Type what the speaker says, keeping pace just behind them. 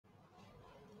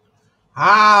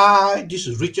Hi, this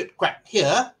is Richard Quack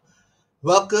here.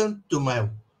 Welcome to my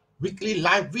weekly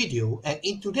live video. And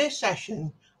in today's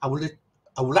session, I would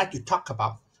like to talk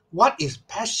about what is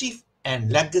passive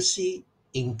and legacy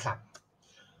income.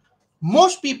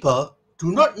 Most people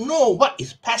do not know what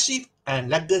is passive and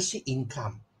legacy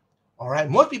income. All right,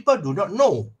 most people do not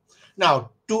know.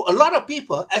 Now, to a lot of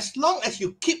people, as long as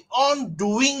you keep on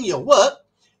doing your work,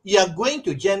 you are going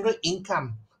to generate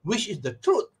income, which is the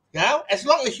truth. Yeah, as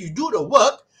long as you do the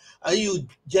work, you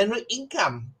generate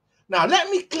income. Now, let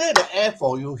me clear the air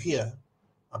for you here.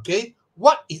 Okay,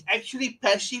 what is actually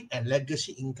passive and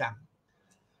legacy income?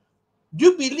 Do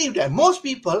you believe that most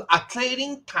people are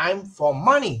trading time for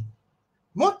money?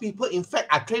 Most people, in fact,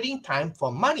 are trading time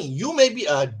for money. You may be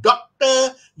a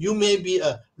doctor, you may be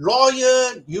a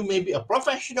lawyer, you may be a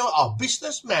professional or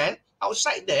businessman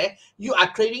outside there. You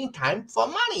are trading time for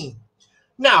money.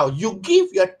 Now, you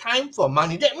give your time for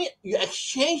money. That means you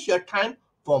exchange your time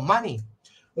for money.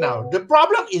 Now, the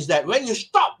problem is that when you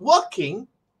stop working,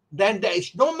 then there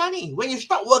is no money. When you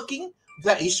stop working,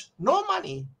 there is no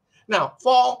money. Now,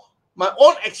 for my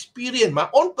own experience, my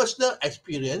own personal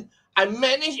experience, I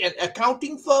managed an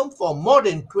accounting firm for more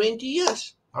than 20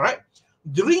 years. All right.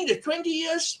 During the 20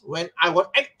 years, when I was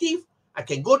active, I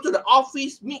can go to the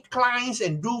office, meet clients,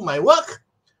 and do my work.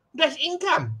 That's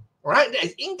income. All right. That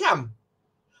is income.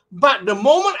 But the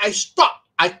moment I stop,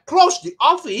 I close the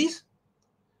office.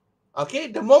 Okay.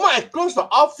 The moment I close the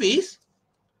office,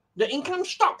 the income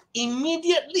stopped.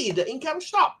 Immediately, the income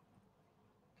stopped.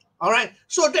 All right.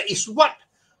 So that is what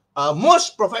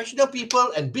most professional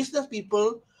people and business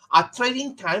people are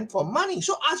trading time for money.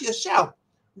 So ask yourself,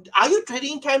 are you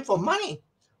trading time for money?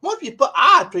 Most people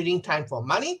are trading time for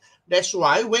money. That's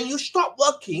why when you stop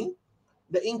working,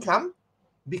 the income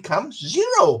becomes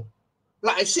zero.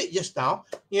 Like I said just now,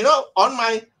 on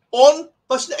my own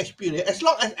personal experience, as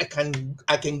long as I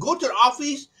can go to the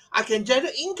office, I can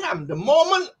generate income. The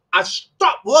moment I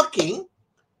stop working,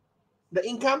 the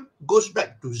income goes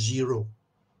back to zero.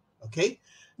 Okay.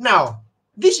 Now,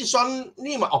 this is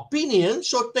only my opinion,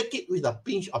 so take it with a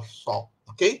pinch of salt.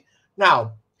 Okay.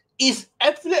 Now, is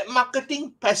affiliate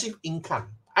marketing passive income?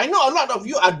 I know a lot of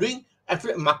you are doing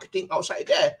affiliate marketing outside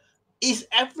there. Is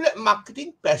affiliate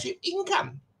marketing passive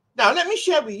income? Now, let me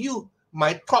share with you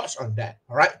my thoughts on that.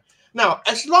 All right. Now,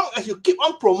 as long as you keep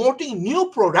on promoting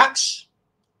new products,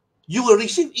 you will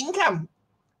receive income,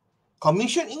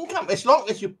 commission income, as long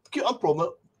as you keep on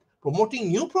promoting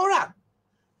new product.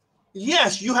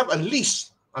 Yes, you have a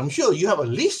list. I'm sure you have a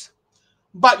list,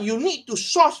 but you need to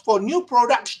source for new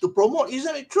products to promote.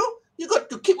 Isn't it true? You got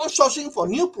to keep on sourcing for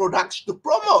new products to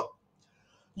promote.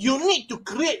 You need to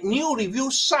create new review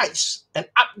sites and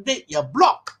update your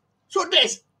blog. So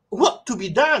there's work to be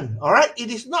done. All right.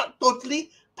 It is not totally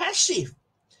passive.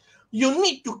 You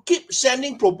need to keep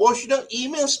sending promotional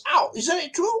emails out. Isn't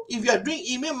it true? If you are doing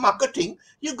email marketing,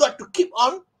 you got to keep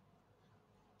on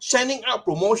sending out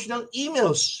promotional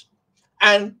emails.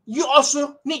 And you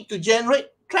also need to generate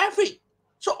traffic.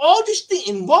 So all these things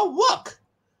involve work.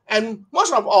 And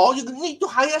most of all, you need to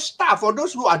hire staff. For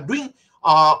those who are doing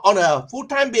on a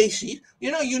full-time basis,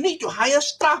 you need to hire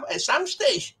staff at some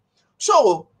stage.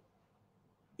 So,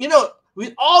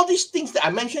 with all these things that I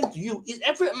mentioned to you, is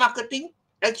affiliate marketing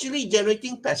actually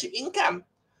generating passive income?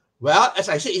 Well, as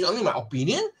I said, it's only my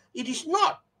opinion. It is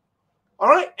not. All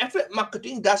right, affiliate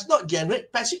marketing does not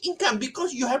generate passive income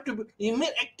because you have to remain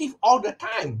active all the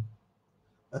time.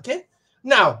 Okay.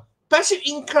 Now, passive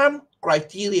income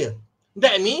criteria.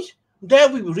 That means there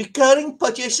will be recurring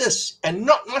purchases and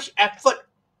not much effort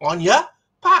on your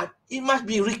part. It must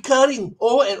be recurring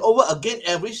over and over again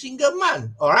every single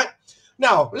month. All right.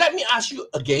 Now, let me ask you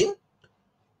again.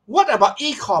 What about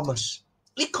e-commerce?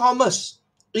 E-commerce,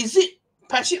 is it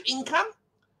passive income?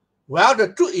 Well, the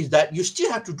truth is that you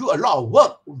still have to do a lot of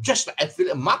work, just like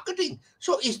affiliate marketing.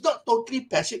 So it's not totally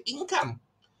passive income.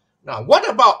 Now, what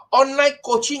about online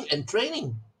coaching and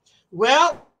training?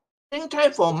 Well, trading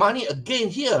time for money again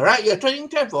here, right? You're trading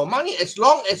time for money. As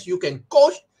long as you can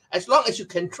coach, as long as you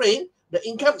can train, the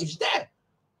income is there.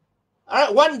 All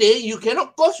right, one day you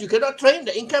cannot coach, you cannot train,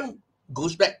 the income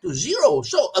goes back to zero.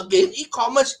 So again,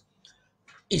 e-commerce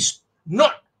is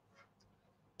not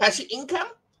passive income,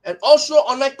 and also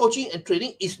online coaching and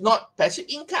training is not passive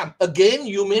income. Again,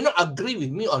 you may not agree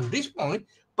with me on this point,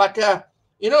 but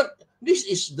this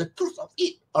is the truth of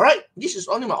it. All right, this is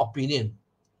only my opinion.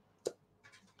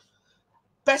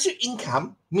 Passive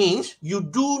income means you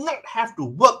do not have to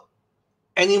work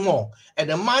anymore, and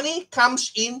the money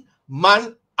comes in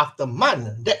month after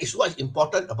month. That is what is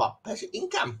important about passive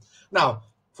income. Now,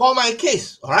 for my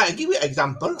case, all right, I give you an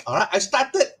example. All right, I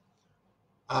started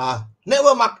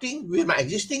network marketing with my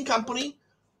existing company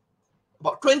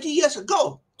about 20 years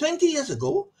ago,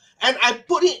 and I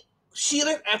put in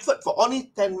serious effort for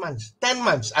only 10 months. 10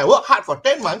 months. I worked hard for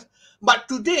 10 months, but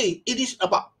today it is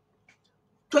about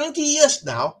 20 years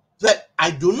now that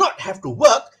I do not have to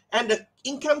work, and the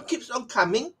income keeps on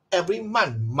coming every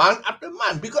month, month after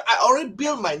month, because I already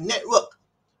built my network.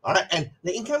 All right, and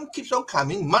the income keeps on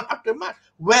coming month after month,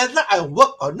 whether I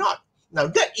work or not. Now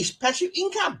that is passive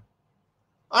income.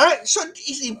 All right, so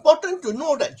it's important to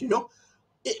know that,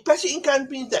 passive income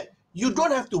means that you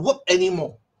don't have to work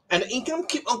anymore, and the income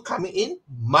keep on coming in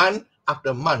month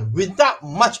after month without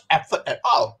much effort at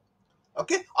all.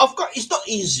 Okay, of course, it's not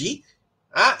easy.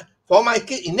 For my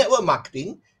case, in network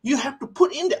marketing, you have to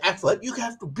put in the effort. You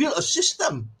have to build a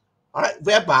system, all right,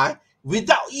 whereby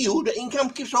without you, the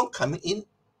income keeps on coming in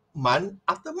month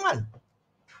after month.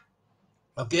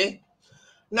 Okay,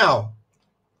 now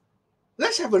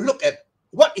let's have a look at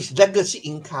what is legacy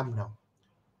income now.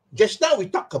 Just now we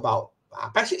talked about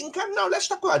passive income. Now let's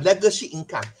talk about legacy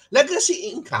income.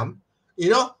 Legacy income,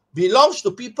 belongs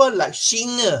to people like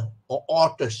singers or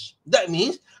authors. That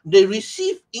means they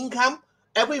receive income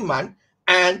every month,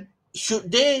 and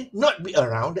should they not be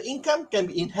around, the income can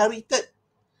be inherited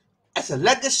as a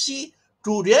legacy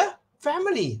to their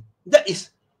family. That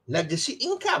is legacy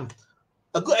income.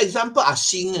 A good example are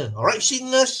singers, all right?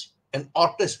 Singers and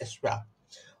authors as well.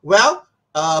 Well,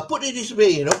 put it this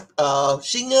way,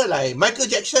 singer like Michael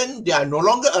Jackson, they are no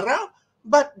longer around,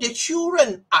 but the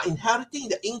children are inheriting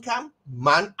the income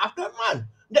month after month.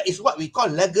 That is what we call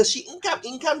legacy income,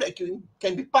 income that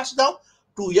can be passed down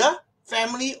to your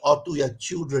family or to your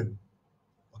children.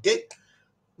 Okay?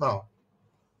 Now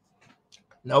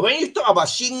when you talk about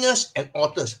singers and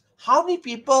authors, how many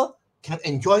people can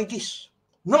enjoy this?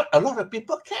 Not a lot of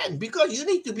people can, because you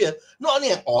need to be not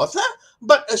only an author,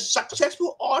 but a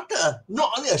successful author.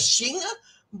 Not only a singer,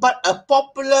 but a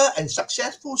popular and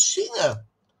successful singer.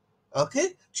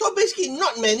 Okay? So basically,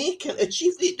 not many can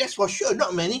achieve it. That's for sure.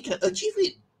 Not many can achieve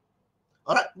it.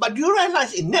 All right? But do you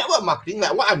realize in network marketing,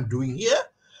 like what I'm doing here,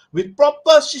 with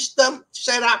proper system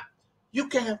set up, you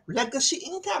can have legacy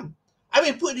income. I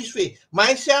mean, put it this way.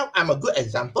 Myself, I'm a good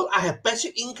example. I have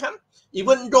passive income.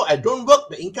 Even though I don't work,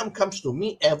 the income comes to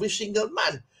me every single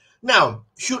month. Now,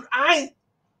 should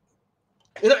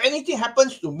anything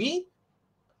happens to me,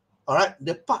 all right,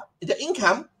 the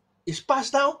income is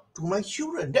passed down to my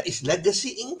children. That is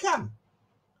legacy income.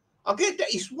 Okay,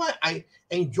 that is why I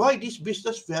enjoy this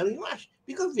business very much,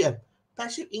 because we have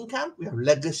passive income, we have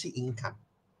legacy income.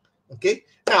 Okay,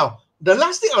 now the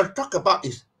last thing I'll talk about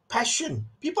is passion.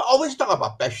 People always talk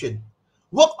about passion.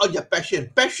 Work on your passion.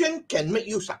 Passion can make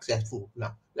you successful.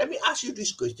 Now, let me ask you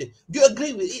this question. Do you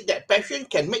agree with it that passion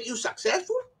can make you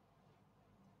successful?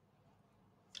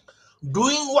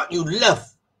 Doing what you love.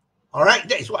 All right,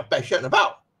 that is what passion is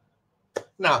about.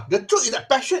 Now, the truth is that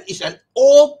passion is an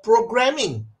old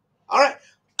programming. All right,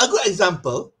 a good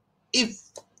example, if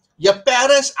your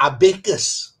parents are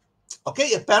bakers,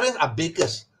 okay, your parents are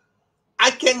bakers,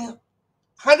 I can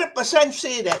 100%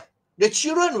 say that the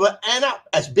children will end up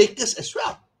as bakers as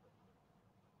well,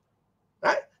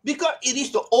 right? Because it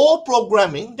is the old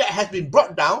programming that has been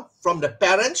brought down from the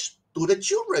parents to the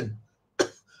children.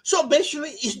 So basically,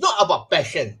 it's not about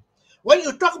passion. When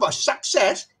you talk about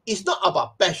success, it's not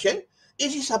about passion.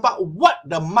 It is about what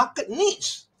the market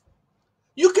needs.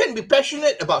 You can be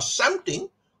passionate about something,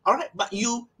 all right, but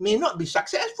you may not be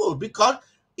successful because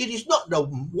it is not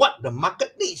what the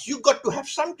market needs. You got to have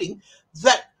something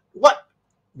that what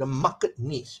the market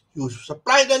needs. You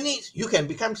supply the needs, you can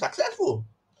become successful.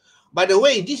 By the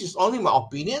way, this is only my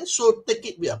opinion, so take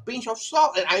it with a pinch of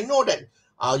salt. And I know that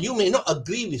you may not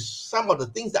agree with some of the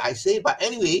things that I say, but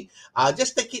anyway,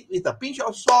 just take it with a pinch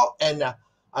of salt. And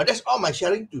that's all my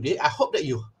sharing today. I hope that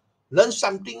you learn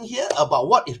something here about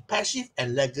what is passive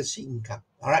and legacy income.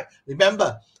 All right.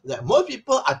 Remember that most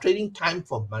people are trading time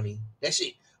for money. That's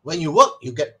it. When you work,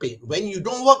 you get paid. When you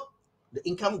don't work, the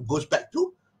income goes back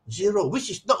to zero, which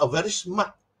is not a very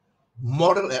smart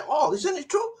model at all. Isn't it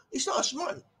true? It's not a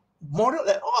smart model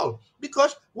at all,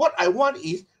 because what I want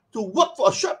is to work for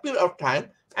a short period of time,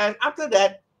 and after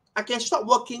that I can stop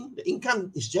working. The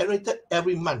income is generated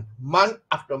every month, month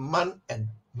after month and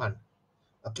month.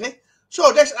 Okay,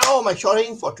 so that's all my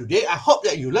sharing for today. I hope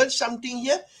that you learned something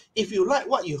here. If you like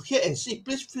what you hear and see,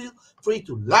 please feel free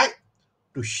to like,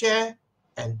 to share,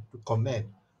 and to comment.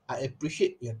 I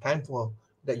appreciate your time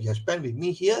that you have spent with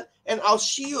me here, and I'll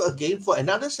see you again for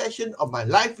another session of my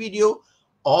live video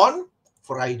on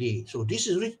Friday. So this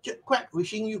is Richard Quack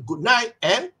wishing you good night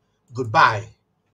and goodbye.